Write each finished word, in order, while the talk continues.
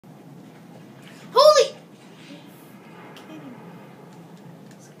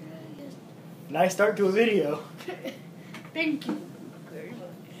Nice start to a video. Thank you very much.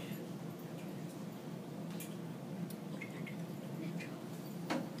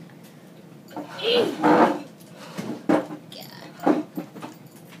 God.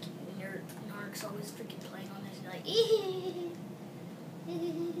 Narc's always freaking playing on this like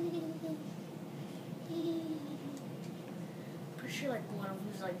pretty sure like one of them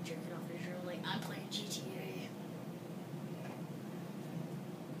is like jerking off his room like I'm playing GTA.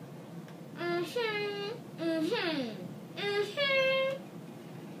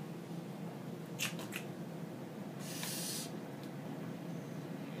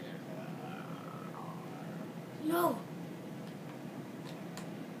 No.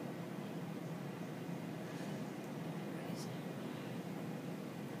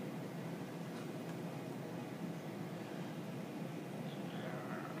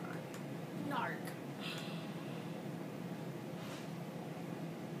 Narc.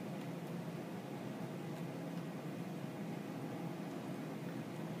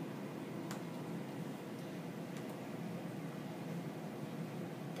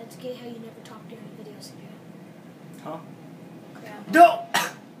 That's gay how you never talk during the videos again. Huh? Crap. No!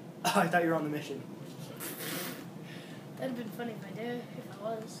 Oh, I thought you were on the mission. That'd have been funny if I did, if I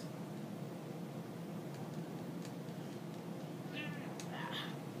was.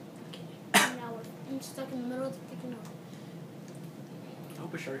 Okay. Now I'm stuck in the middle of the freaking ocean. I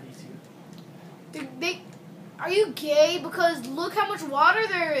hope a shark eats you. Are you gay? Because look how much water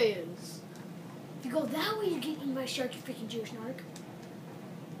there is. If you go that way, you get eaten by a shark, you freaking Jewish narc.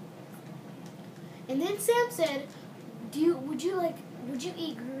 And then Sam said, would you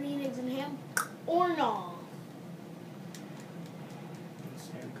eat green eggs and ham or no?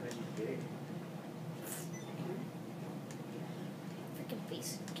 Sam could be big. Freaking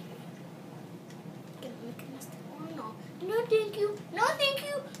face. Gonna make a mistake or no? No, thank you. No, thank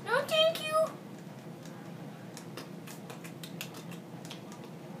you. No, thank you.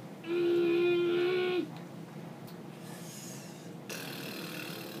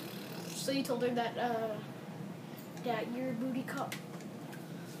 So you told her that your booty cup.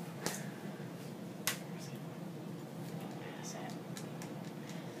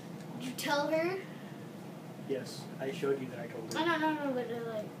 Did you tell her? Yes, I showed you that I told her. No, but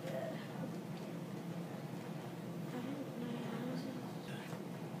like.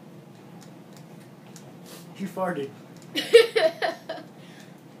 You farted. I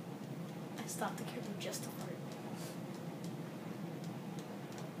stopped the camera just to fart.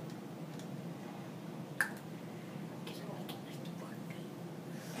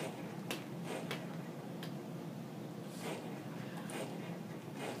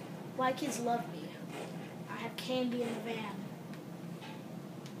 Why kids love me. I have candy in the van.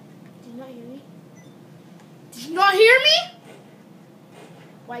 Did you not hear me? Did you not hear me?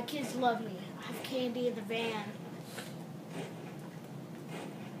 Why kids love me. I have candy in the van.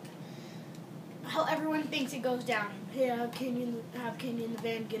 How everyone thinks it goes down. Hey, I have candy in the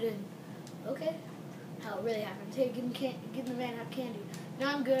van, get in. Okay. How it really happens. Hey, get in the van, have candy. No,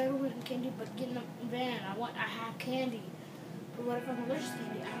 I'm good, I don't want candy, but get in the van. I have candy. But what if I'm allergic to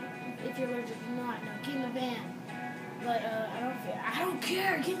candy? If you're allergic or not, no, get in the van. But I don't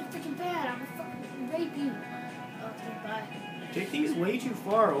care. Get in the freaking van. I'm gonna fucking rape you. Okay, bye. Take these way too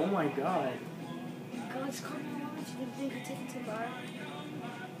far. Oh my god. God, just calm down. Why don't you think I take it too far?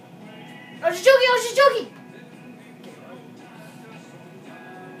 I was just joking.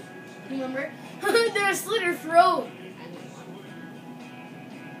 Remember? There slit her throat.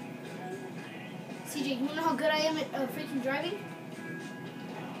 CJ, you wanna know how good I am at freaking driving?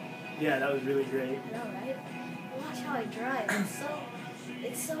 Yeah, that was really great. I know, right? Watch how I drive.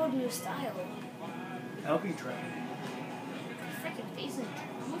 It's so new style. Help you try. Freaking face in.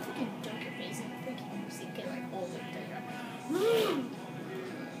 I'm gonna freaking dunk your face in freaking music. Get like all the way there.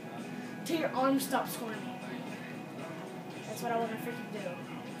 Till your arm stops squirming. That's what I wanna freaking do.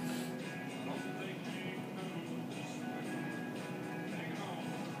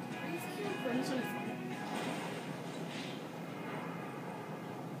 Are you freaking recording this on your phone?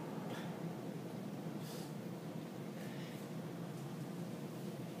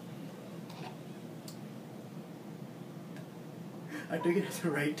 I took it at the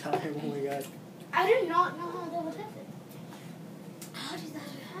right time. Oh my god. I did not know how that would happen. How did that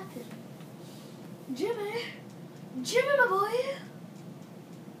happen? Jimmy, my boy.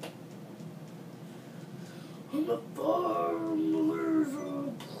 I'm a farm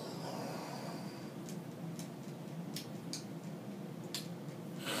loser.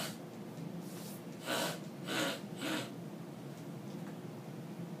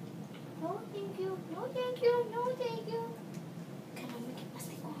 No, thank you. No, thank you. No, thank you. Can I make it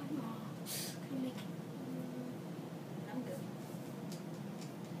mistake or no? Can you make it? I'm good.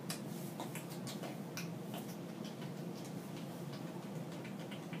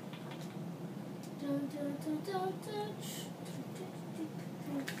 Dun, dun, dun, dun, dun.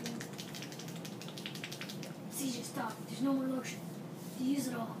 CJ, stop. There's no more lotion. Use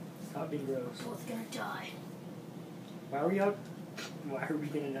it all. Stop being gross. We're both gonna die. Why are we out? Why are we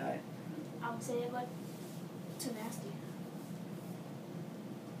gonna die? I would say it, but it's too nasty.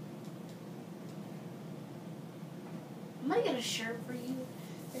 I'm gonna get a shirt for you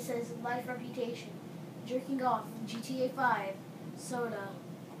that says Life Reputation, Jerking Off, GTA 5, Soda.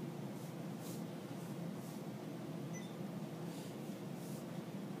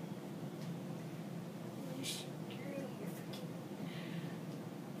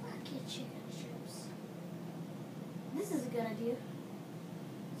 Chicken strips. This is a good idea.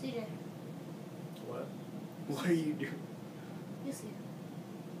 CJ. What? What are you doing? You'll see.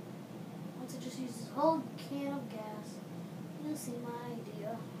 Once I just use this whole can of gas, you'll see my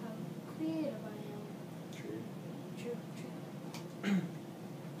idea how creative I am. True. True.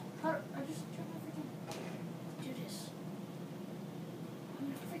 I just try to freaking do this. I'm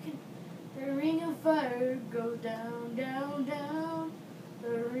gonna freaking. The ring of fire go down, down, down. The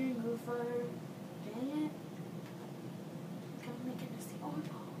ring of fire. Dang it. I'm making this the old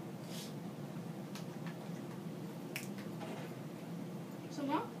ball. So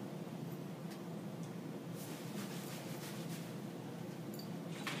now?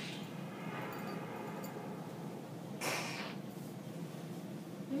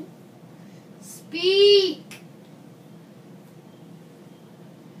 Speak!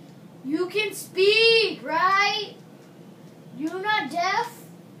 You can speak, right? You're not deaf?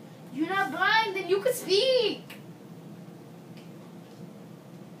 You're not blind? Then you can speak!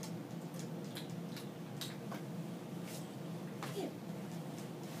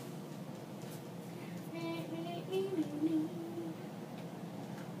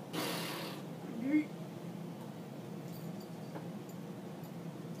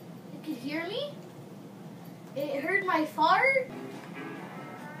 You can hear me? It heard my fart?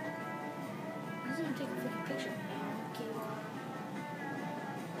 He's gonna take a freaking picture of me. Okay.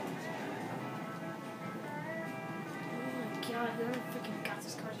 Oh my god, whoever freaking got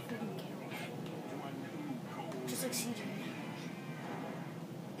this car is freaking gay. Just like CJ.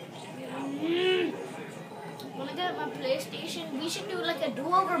 When I got my PlayStation, we should do like a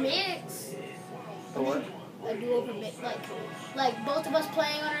do-over mix. A what? A do-over mix, like both of us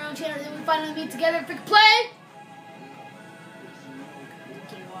playing on our own channel, then we finally meet together and freaking play.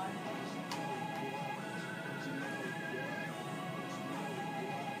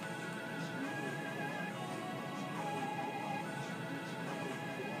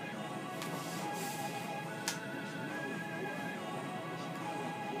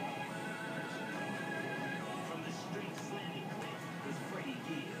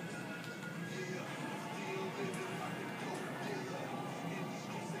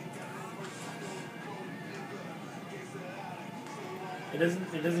 It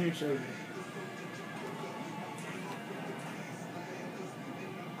doesn't even show you.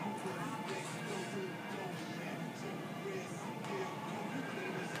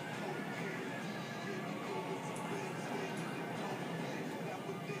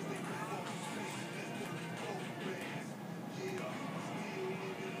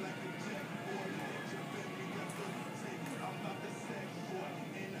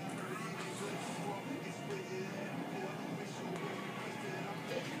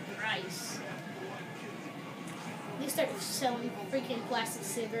 They started selling freaking plastic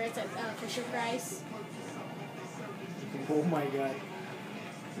cigarettes at Fisher Price. Oh my god.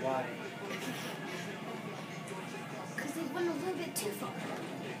 Why? Because they went a little bit too far.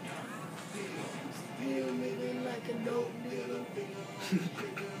 Still living like a dope dealer.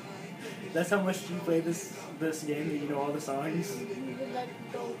 That's how much you play this game that you know all the songs? Living like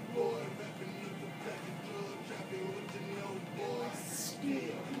a dope boy.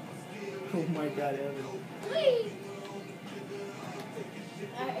 Steal. Oh my god, Evan. Whee!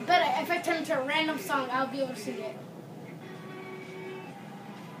 I bet if I turn into a random song, I'll be able to sing it.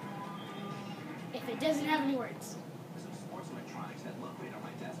 If it doesn't have any words. Some sports electronics that look great on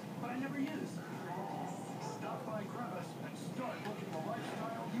my desk, but I never use. Stop by Crevice and start looking the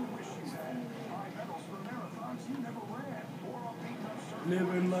lifestyle you wish you had. Buy medals for marathons you never ran, or a beat-up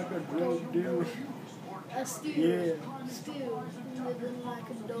Living like a drug dealer. Still, Yeah. still living like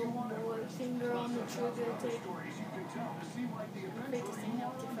a dope boy, finger on the trigger, take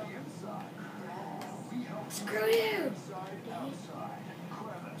Screw you!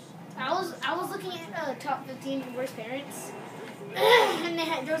 I was looking at top 15 worst parents,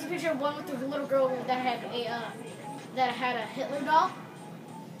 And there was a picture of one with the little girl that had a Hitler doll.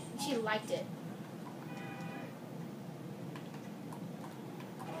 And she liked it.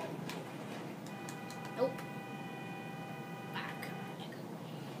 Nope. Back.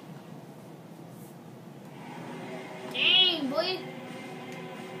 Dang, boy.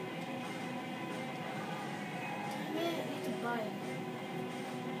 Damn it, I need to buy it.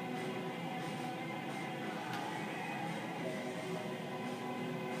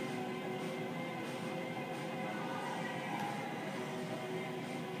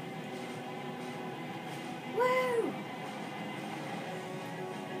 Woo!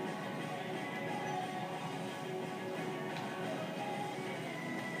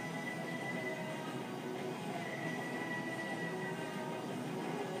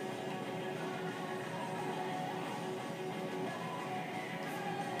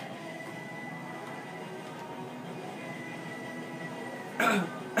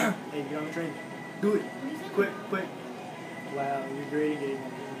 Hey, get on the train. Do it. What do you think? Quick, quick. Wow, you're great at getting on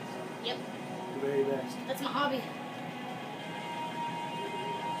trains. Yep, The very best. that's my hobby.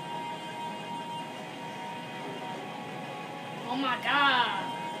 Oh my god.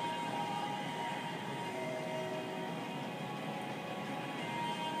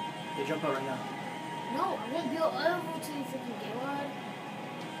 Hey, jump out right now. No, I won't be able to you freaking gaylord.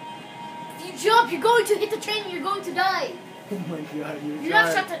 If you jump, you're going to hit the train and you're going to die. Oh my god, you're You know,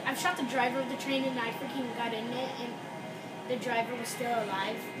 I've shot the driver of the train and I freaking got in it and the driver was still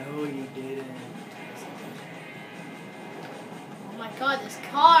alive. No, you didn't. Oh my god, this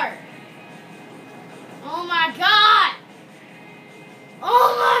car. Oh my god.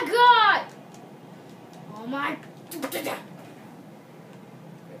 Oh my god. Oh my.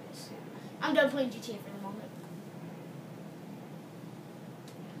 I'm done playing GTA for the moment.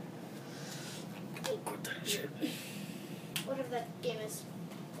 Whatever that game is.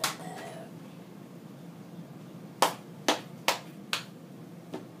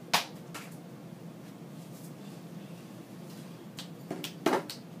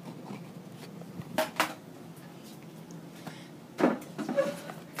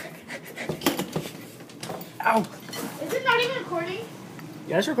 Ow! Is it not even recording?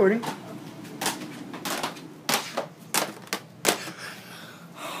 Yeah, it's recording.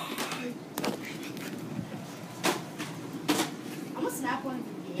 I'm gonna snap one of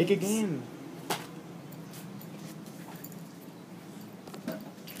your games. Pick a game.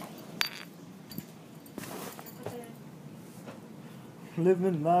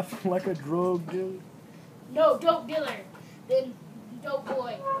 Living life like a drug dealer. No, dope dealer. Then dope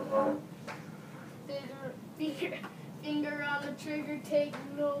boy. Finger on the trigger, take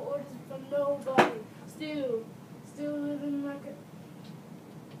no orders from nobody. Still living like a.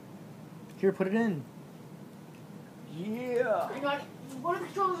 Here, put it in. Yeah. You're not. One of the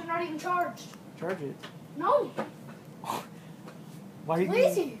controllers are not even charged. Charge it. No. Why are you?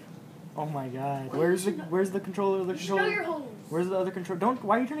 Lazy. Oh my god. Well, Where's you the should where's the controller? The You should know controller. your holes. Where's the other controller? Don't.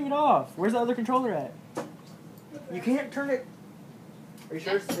 Why are you turning it off? Where's the other controller at? You can't turn it. Are you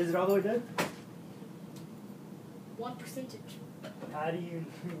sure? Is it all the way dead? 1%. How do you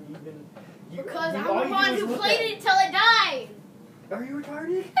even? Because you- I'm all the you do one is who look played at it until it died. Are you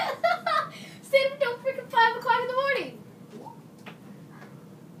retarded? Stayed up until freaking 5 o'clock in the morning.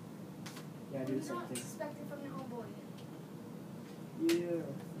 Yeah, I do the You're same not thing. expected from your homeboy. Yeah,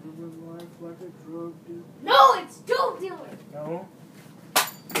 living life like a drug dealer. No, it's dope dealer. No.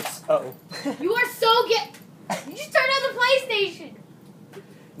 It's oh. You are so get. You just turned on the PlayStation.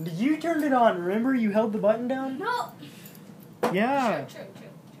 You turned it on. Remember, you held the button down. No. Yeah. True.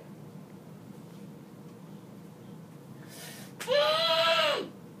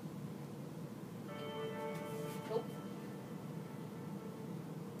 Nope.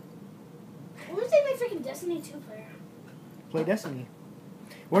 Where's my freaking Destiny 2 player? Play Destiny.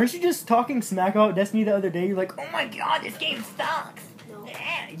 Weren't you just talking smack about Destiny the other day? You're like, oh my god, this game sucks. No.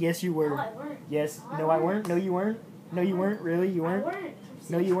 Yes, you were. No, I weren't. Yes. No, I No, I weren't. weren't. No, you weren't. No, you weren't. Really, you weren't. I weren't.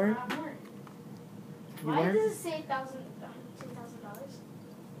 No, you weren't. I weren't. You Why weren't. does it say $2,000?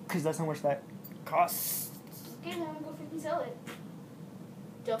 Because that's how much that costs. Okay, then I'm gonna go freaking sell it.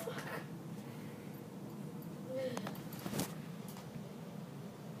 The fuck?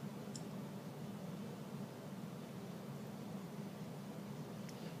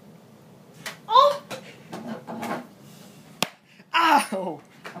 Oh! Ow!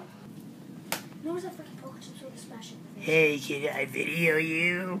 Notice that freaking poker chip sort of smashing my face. Hey, can I video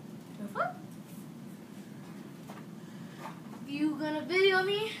you? The fuck? If you gonna video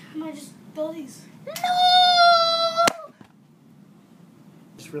me, I might just throw these. No!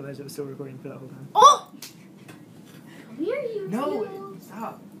 Just realized I was still recording for that whole time. Oh! Come here. Here you No, go.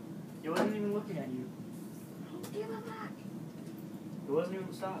 stop. It wasn't even looking at you. Give it back. It wasn't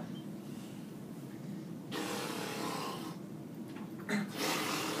even stop.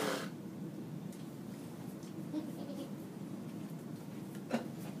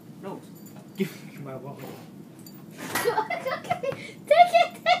 No. Give me my wallet. Take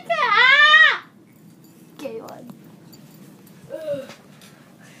it. Ah! Okay, one. Look.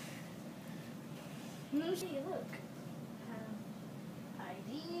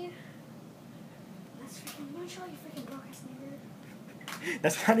 ID. That's freaking much all you freaking broke ass nigga.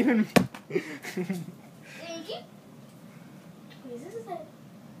 That's not even. Thank you. Is this a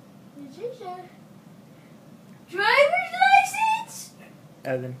driver's license?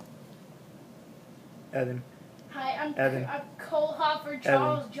 Evan. Hi, I'm Evan. I'm Cole Hopper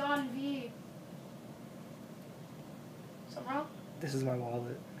Charles John V. Something wrong? This is my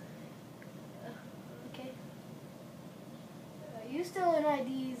wallet. Okay. You still in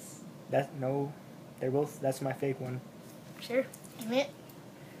IDs? No, they're both. That's my fake one. Sure. Admit.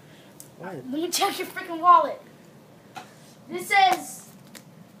 What? Let me check your freaking wallet. This says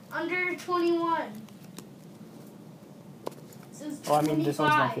under 21. It says 25. Oh, I mean, this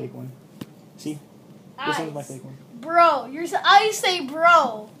one's my fake one. See? This one's my Eyes. fake one. Bro, I say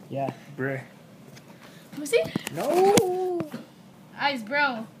bro. Yeah, bruh. Let me see. No! Eyes,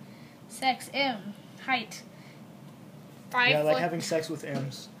 bro. Sex, M. Height. 5 Yeah, like foot. having sex with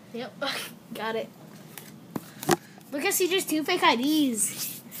M's. Yep. Got it. Look at CJ's 2 fake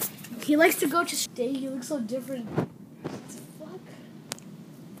IDs. He likes to go to dang, he looks so different. What the fuck?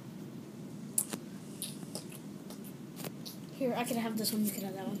 Here, I can have this one, you can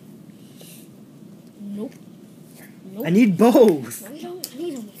have that one. Nope. I need both! No, you don't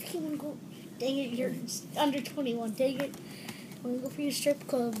need them. If you want to go, dang it, you're under 21. Dang it. When you go for your strip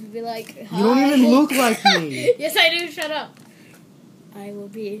club, you'll be like, hi. You don't even look like me! Yes, I do. Shut up. I will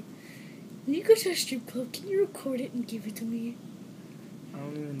be. When you go to a strip club, can you record it and give it to me? I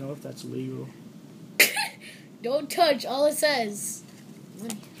don't even know if that's legal. Don't touch. All it says.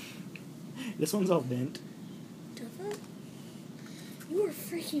 Money. This one's all bent. Doesn't? You are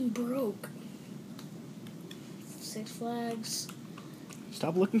freaking broke. 6 Flags.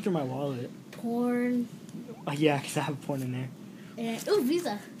 Stop looking through my wallet. Porn. Oh, yeah, because I have porn in there. And, oh,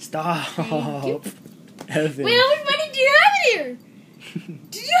 Visa. Stop. Thank you. Evan. Wait, how much money do you have in here?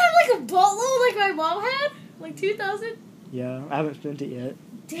 Did you have like a boatload like my mom had? Like 2,000? Yeah, I haven't spent it yet.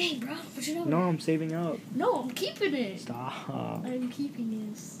 Dang, bro. But you know. No, I'm saving up. No, I'm keeping it. Stop. I'm keeping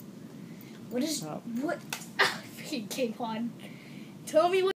this. What is. Stop. What? Freaking K-Pod. Tell me what.